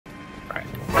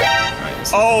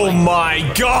Oh my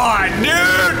god,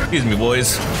 dude! Excuse me,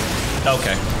 boys.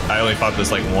 Okay, I only fought this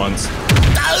like once.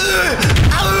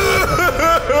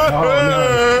 Oh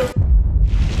no.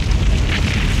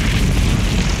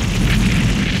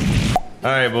 All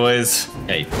right, boys.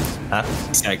 Hey, Huh?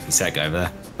 he's that guy over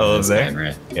there. Oh, is there?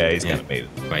 Right. Yeah, he's gonna make it.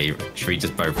 Wait, should we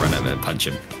just both run at him and punch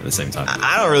him at the same time?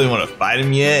 I don't really want to fight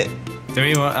him yet. Do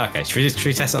we want? Okay, should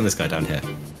we test on this guy down here?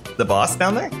 The boss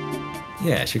down there?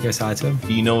 Yeah, should we go side to him?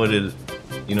 Do you know what it is?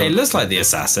 You know. It looks like the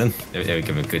assassin. It would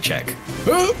give him a good check.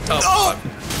 Oh!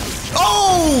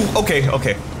 Oh! Okay,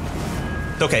 okay.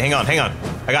 It's okay, hang on. I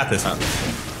got this.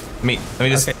 Let me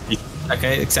just.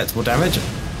 Okay, acceptable damage.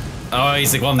 Oh,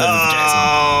 he's the one that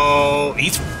Oh,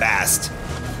 he's fast.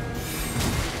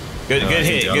 Good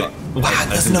hit. Good. Wow,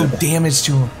 that's no damage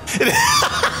to him.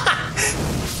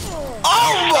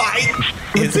 Oh my!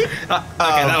 Is it? Okay,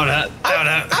 that would hurt.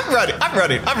 I'm running.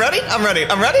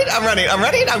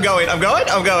 I'm going.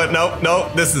 No,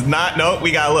 this is not. No,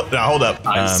 we gotta look. No, hold up.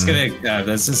 I'm just gonna.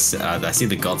 There's this. I see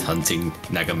the god hunting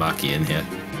Nagamaki in here,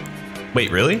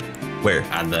 Wait, really? Where?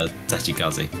 and the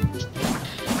Tachikaze.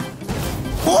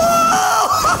 Whoa!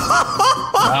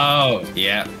 Oh,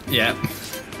 yeah.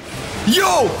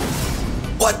 Yo!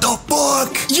 What the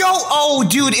fuck? Yo! Oh,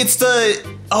 dude, it's the.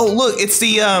 Oh, look, it's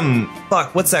the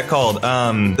Fuck, what's that called?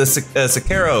 The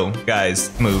Sekiro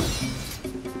guys move.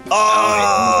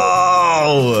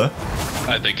 Oh!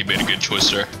 I think you made a good choice,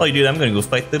 sir. Oh, dude, I'm gonna go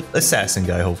fight the assassin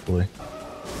guy, hopefully.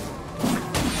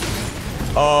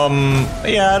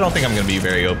 Yeah, I don't think I'm gonna be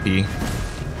very OP.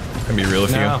 Gonna be real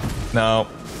with you. No.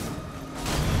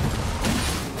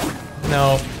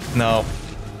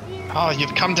 Oh,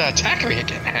 you've come to attack me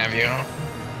again, have you?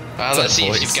 Well, let's see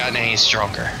if you've gotten any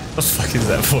stronger. What the fuck is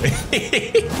that voice?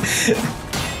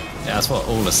 Yeah, that's what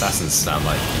all assassins sound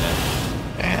like, you know.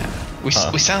 Yeah. We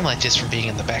sound like this from being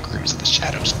in the back rooms of the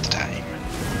shadows all the time.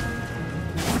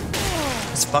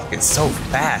 This fuck is so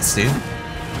fast, dude.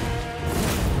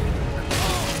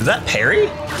 Is that parry?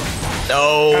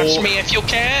 No. Catch me if you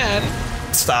can.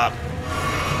 Stop.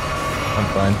 I'm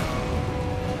fine.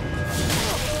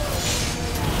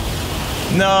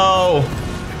 No.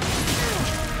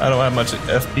 I don't have much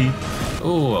FP.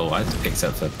 Oh, I picked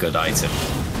up a good item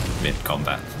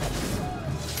mid-combat.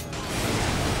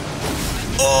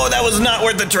 Oh, that was not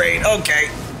worth the trade. Okay.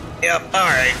 Yep,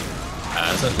 alright.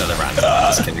 There's another random.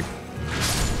 Just kidding.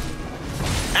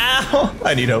 Ow!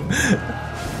 I need help.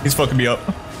 He's fucking me up.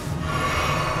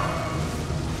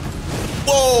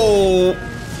 Whoa!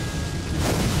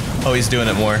 Oh, he's doing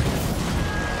it more.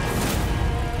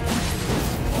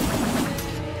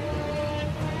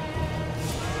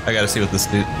 I gotta see what this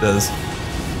dude does.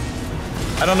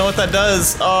 I don't know what that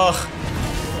does. Oh.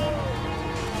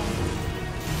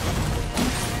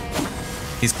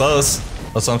 He's close.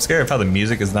 Also, I'm scared of how the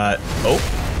music is not. Oh.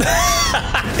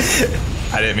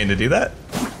 I didn't mean to do that.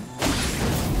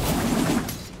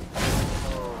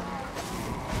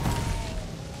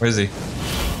 Where is he?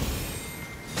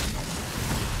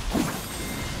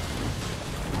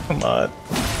 Come on.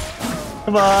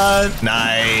 Come on.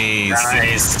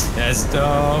 Nice. Let's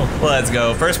go. Let's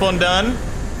go. First one done.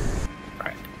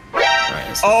 Right.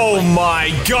 Oh my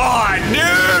god,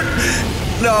 dude!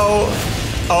 No.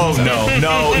 Oh no.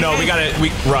 We gotta.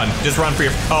 Run. Just run for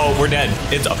your. Oh, we're dead.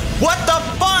 It's. What the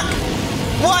fuck?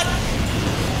 What?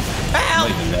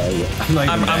 Help!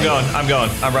 I'm going.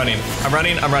 I'm running.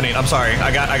 I'm sorry.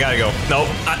 I gotta go. Nope.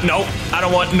 Nope. I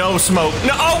don't want no smoke.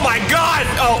 No. Oh my god.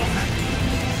 Oh.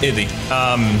 Izzy.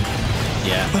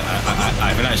 Yeah,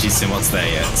 I haven't actually seen what's there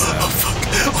yet. So.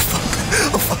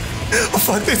 Oh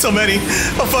fuck, there's so many.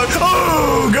 Oh fuck,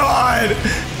 oh god.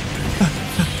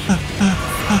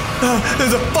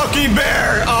 There's a fucking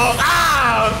bear. Oh,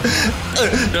 ah.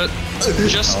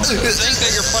 Just think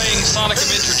that you're playing Sonic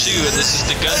Adventure 2 and this is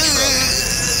the gun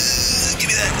truck. Give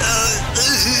me that.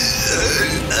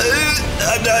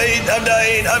 I'm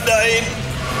dying.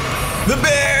 The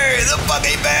bear, the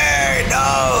fucking bear. No,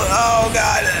 oh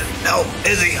god. No,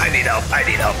 Izzy, I need help.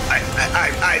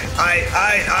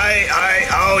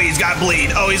 Oh, he's got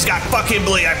bleed. Oh, he's got fucking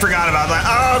bleed. I forgot about that.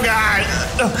 Oh god.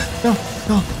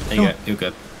 No. You're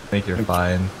good. I think you're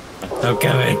fine.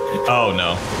 Okay. Oh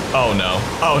no,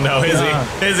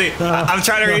 Izzy. I'm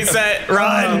trying to reset.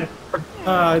 Run.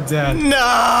 Oh, Dad. No.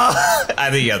 I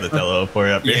think you have the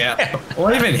teleport up here. Yeah.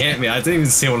 What even hit me? I didn't even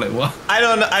see what it was. I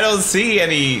don't see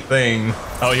anything.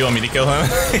 Oh, you want me to kill him?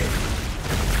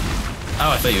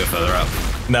 Oh, I thought you were further up.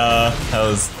 Nah, I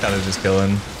was kind of just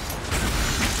killing.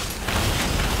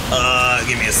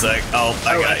 Give me a sec. Oh,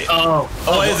 I got it. Oh,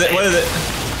 what is it? What is it?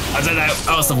 I don't know.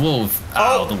 Oh, it's the wolf.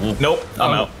 Oh, the wolf. Nope,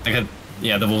 I'm out.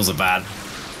 Yeah, the wolves are bad.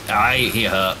 He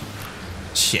hurt.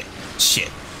 Shit. Shit.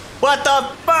 What the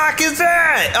fuck is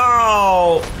that?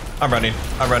 Oh. I'm running.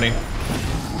 I'm running.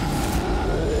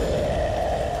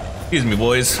 Excuse me,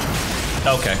 boys.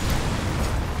 Okay.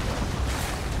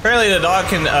 Apparently the dog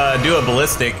can do a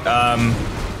ballistic.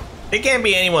 It can't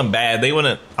be anyone bad. They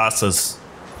wouldn't toss us.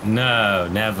 No,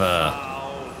 never.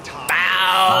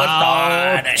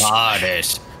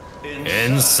 Tarnish.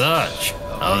 In search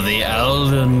of the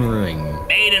Elden Ring.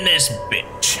 Made in this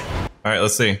bitch. All right,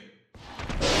 let's see.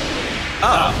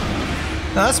 Oh.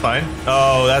 No, that's fine.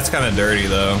 Oh, that's kind of dirty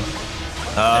though.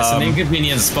 It's an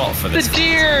inconvenient spot for this. The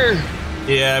deer!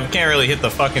 Yeah, we can't really hit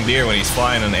the fucking deer when he's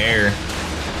flying in the air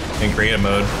in creative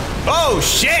mode. Oh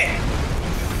shit!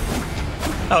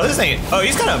 Oh, this ain't. Oh,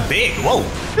 he's kind of big. Whoa,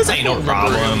 this ain't no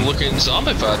problem. Him looking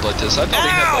zombified like this. I thought he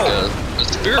had like a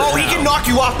spirit. Oh, he can knock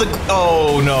you off the.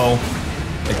 Oh no.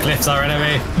 The cliff's our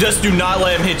enemy. Just do not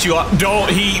let him hit you off. Don't.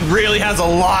 He really has a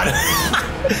lot.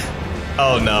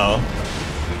 Oh no.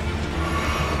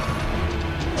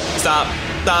 Stop.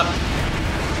 Stop.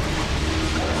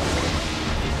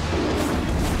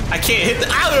 I can't hit the.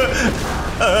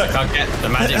 I can't get the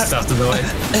magic stuff to the way.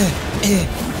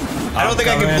 I don't think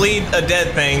I can bleed a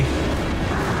dead thing.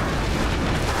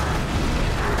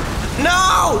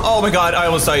 No! Oh my god, I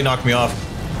almost thought he knocked me off.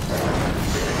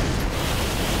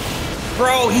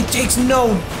 Bro, he takes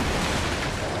no.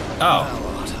 Oh.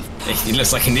 He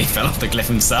looks like he fell off the cliff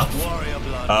himself.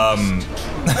 Alright,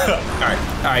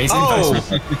 he's in post.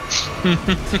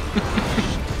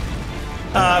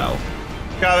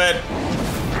 Got it.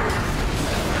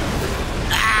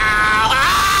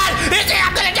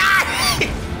 I'm gonna die!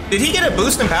 Did he get a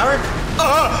boost in power?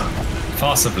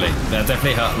 Possibly. They're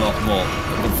definitely hurt a lot more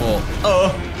than before.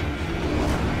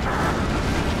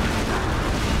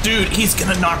 Dude, he's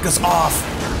gonna knock us off.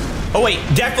 Oh wait,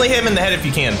 definitely hit him in the head if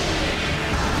you can.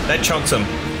 That chunks him.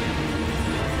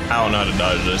 I don't know how to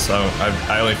dodge this.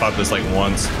 I only fought this like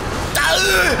once.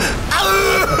 Oh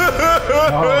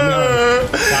no.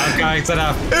 I'm going to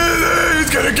the... He's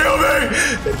gonna kill me!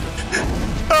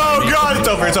 Oh god, it's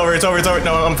over, it's over, it's over, it's over.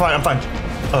 No, I'm fine, I'm fine.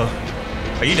 Oh.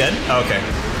 Are you dead? Oh, okay.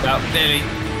 No, nearly.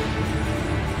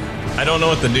 I don't know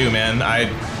what to do, man.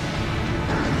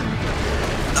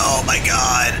 Oh my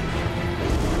god.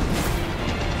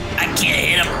 I can't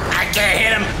hit him. I can't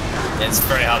hit him. It's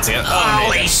very hard to get.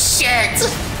 Holy shit!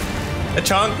 A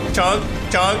chunk, chunk,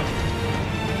 chunk.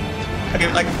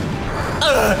 Okay, like.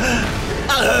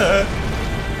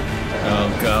 Oh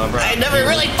god, bro. I never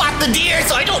really fought the deer,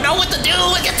 so I don't know what to do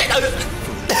against it.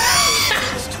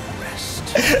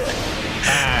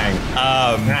 Bang.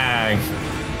 Bang.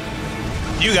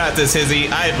 You got this, Hizzy.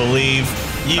 I believe.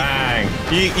 Bang.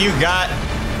 You got.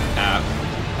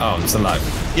 Oh, I'm still alive.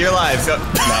 You're alive. So. No.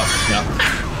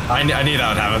 I knew that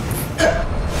would happen.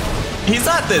 He's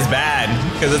not this bad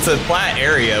because it's a flat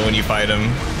area when you fight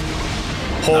him.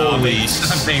 Holy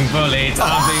shit! I'm being bullied.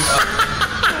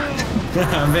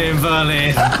 I'm being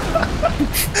bullied.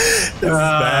 This is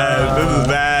bad. This is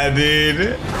bad,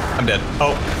 dude. I'm dead.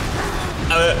 Oh.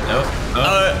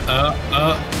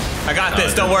 I got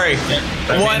this. Don't worry.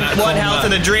 One health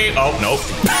in a dream. Oh nope.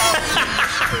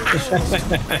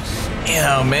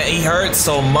 Yeah, man, he hurts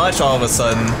so much all of a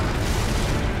sudden.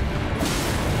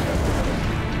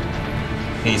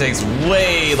 He takes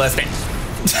way less damage.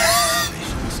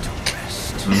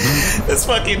 This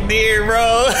fucking deer,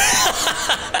 bro.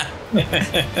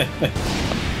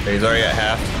 He's already at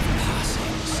half.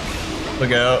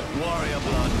 Look out.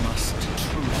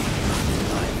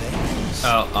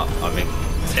 Oh, I mean,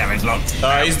 damage locked.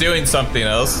 He's doing something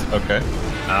else. Okay.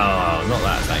 Oh, not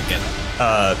that. Thank you.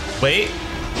 Wait.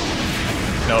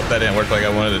 Nope, that didn't work like I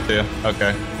wanted it to.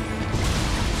 Okay.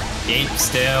 Keep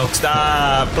still.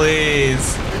 Stop,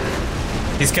 please.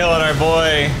 He's killing our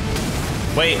boy.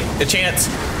 Wait, a chance.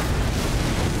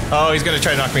 Oh, he's gonna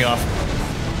try to knock me off.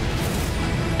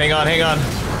 Hang on, hang on.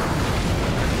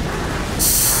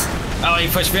 Oh, he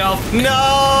pushed me off.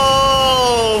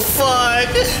 No! Fuck!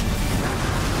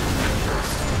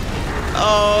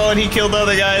 Oh, and he killed the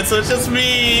other guy, so it's just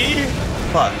me.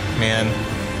 Fuck, man.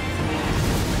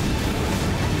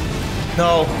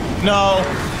 No, no,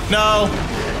 no.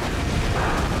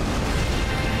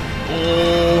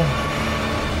 Oh.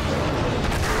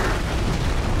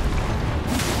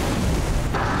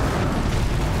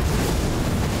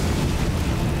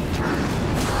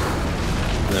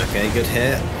 Okay, good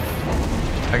hit.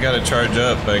 I gotta charge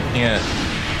up, but I can't.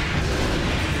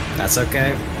 That's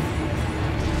okay.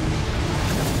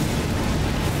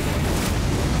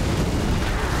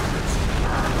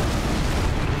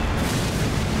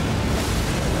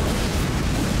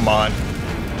 Come on.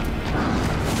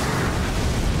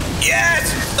 Yes!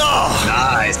 Yes! Oh!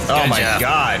 Nice. Oh Good my job.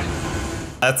 god.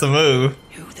 That's a move.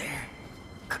 You there?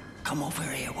 Come over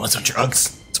here. Want some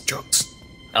drugs? Some drugs.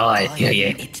 Oh,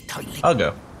 yeah. It's tightly. I'll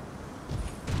go.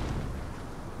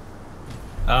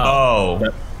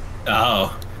 Oh.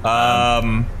 Oh.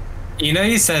 Oh. You know,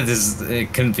 you said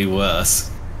it couldn't be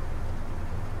worse,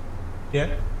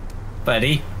 Yeah.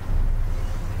 buddy.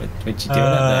 What you doing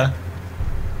up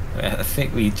there? I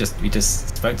think we just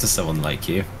spoke to someone like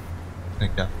you.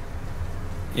 Okay.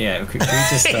 Yeah, could we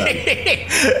just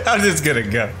I'm just gonna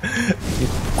go.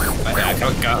 I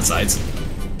can't go outside.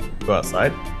 Go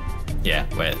outside? Yeah,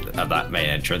 wait, at that main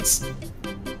entrance.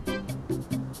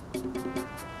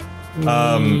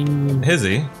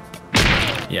 Hizzy.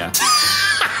 Yeah.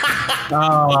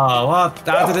 Oh, what?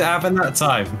 How did it happen that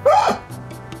time?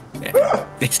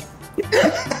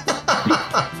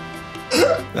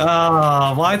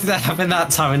 Oh, why did that happen that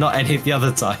time and not any of the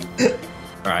other time?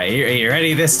 Alright, are you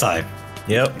ready this time?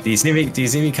 Yep. Do you see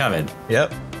me coming?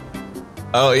 Yep.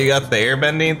 Oh, you got the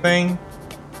airbending thing?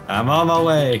 I'm on my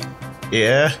way.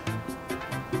 Yeah.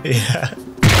 Yeah.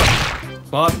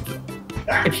 What?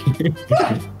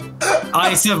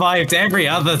 I survived every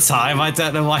other time. I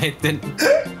don't know why it didn't.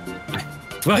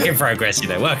 Work in progress, you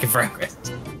know, work in progress.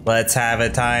 Let's have a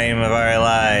time of our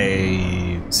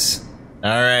lives.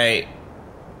 Alright.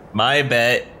 My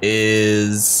bet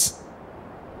is...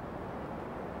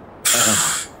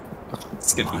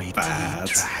 It's gonna be bad.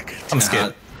 I'm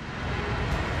scared.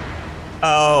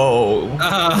 Oh,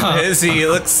 Izzy, it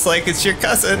looks like it's your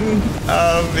cousin.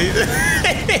 Oh,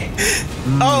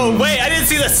 wait, I didn't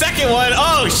see the second one.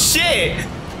 Oh, shit.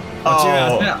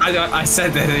 Oh. I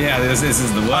said that, yeah, this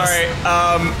is the worst. Alright,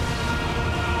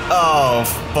 oh,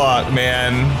 fuck,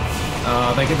 man.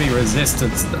 They could be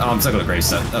resistant. Oh, I'm stuck on a grave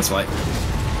set, that's why.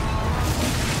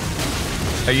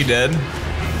 Are you dead?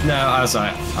 No, I was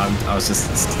like, I was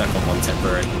just stuck on one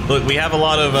temporary. Look, we have a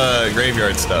lot of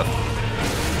graveyard stuff.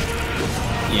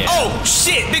 Yeah. Oh,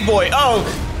 shit, big boy. Oh.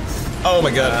 Oh, my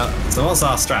God. So what's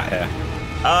our strat here?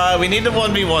 We need to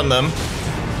 1v1 them.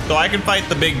 So I can fight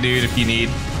the big dude if you need.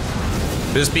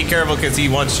 Just be careful because he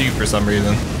wants you for some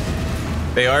reason.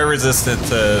 They are resistant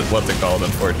to what's it called,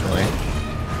 unfortunately.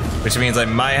 Which means I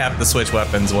might have to switch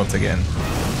weapons once again.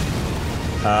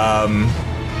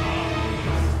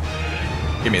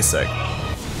 Give me a sec.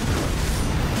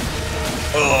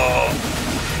 Oh.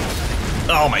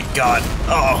 Oh my god.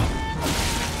 Oh.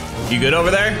 You good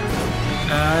over there?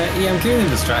 Yeah, I'm keeping him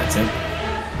distracted.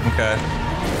 Okay.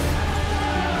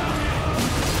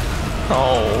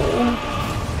 Oh.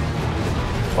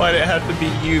 Why'd it have to be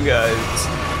you guys?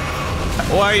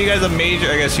 Why are you guys a major?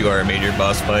 I guess you are a major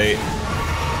boss fight.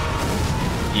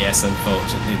 Yes,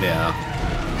 unfortunately they are.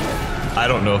 I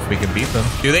don't know if we can beat them.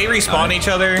 Do they respawn each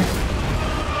other?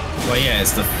 Well, yeah,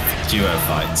 it's the duo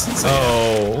fights. So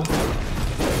oh.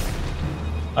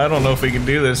 I don't know if we can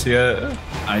do this yet.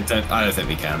 I don't think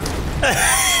we can.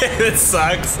 It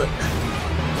sucks.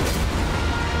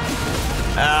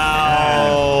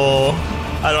 Ow.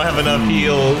 I don't have enough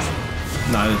heals.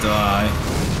 Neither do I.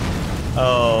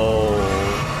 Oh.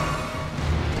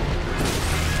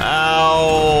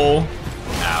 Ow.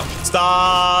 Ow.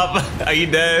 Stop. Are you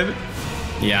dead?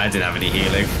 Yeah, I didn't have any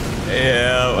healing.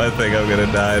 Yeah, I think I'm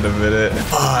gonna die in a minute.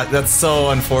 Oh, that's so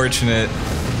unfortunate.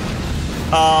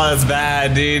 Oh, that's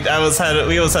bad, dude. We almost had a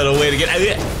way to get.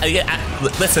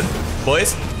 Listen,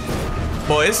 boys.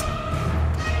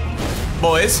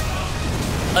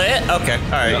 Okay,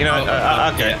 all right. You know,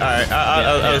 okay, all right.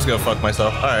 I'll just go fuck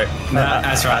myself. All right.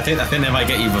 That's right. I think they might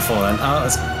get you before then. Oh,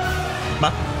 that's...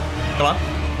 Come on,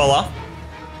 fall off.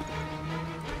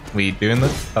 We doing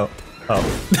this? Oh.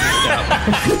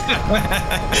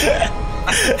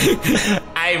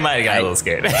 I might have got a little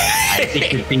scared. I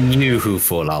think it'd be you who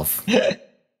fall off.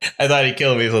 I thought he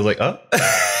killed me, so I was like, oh.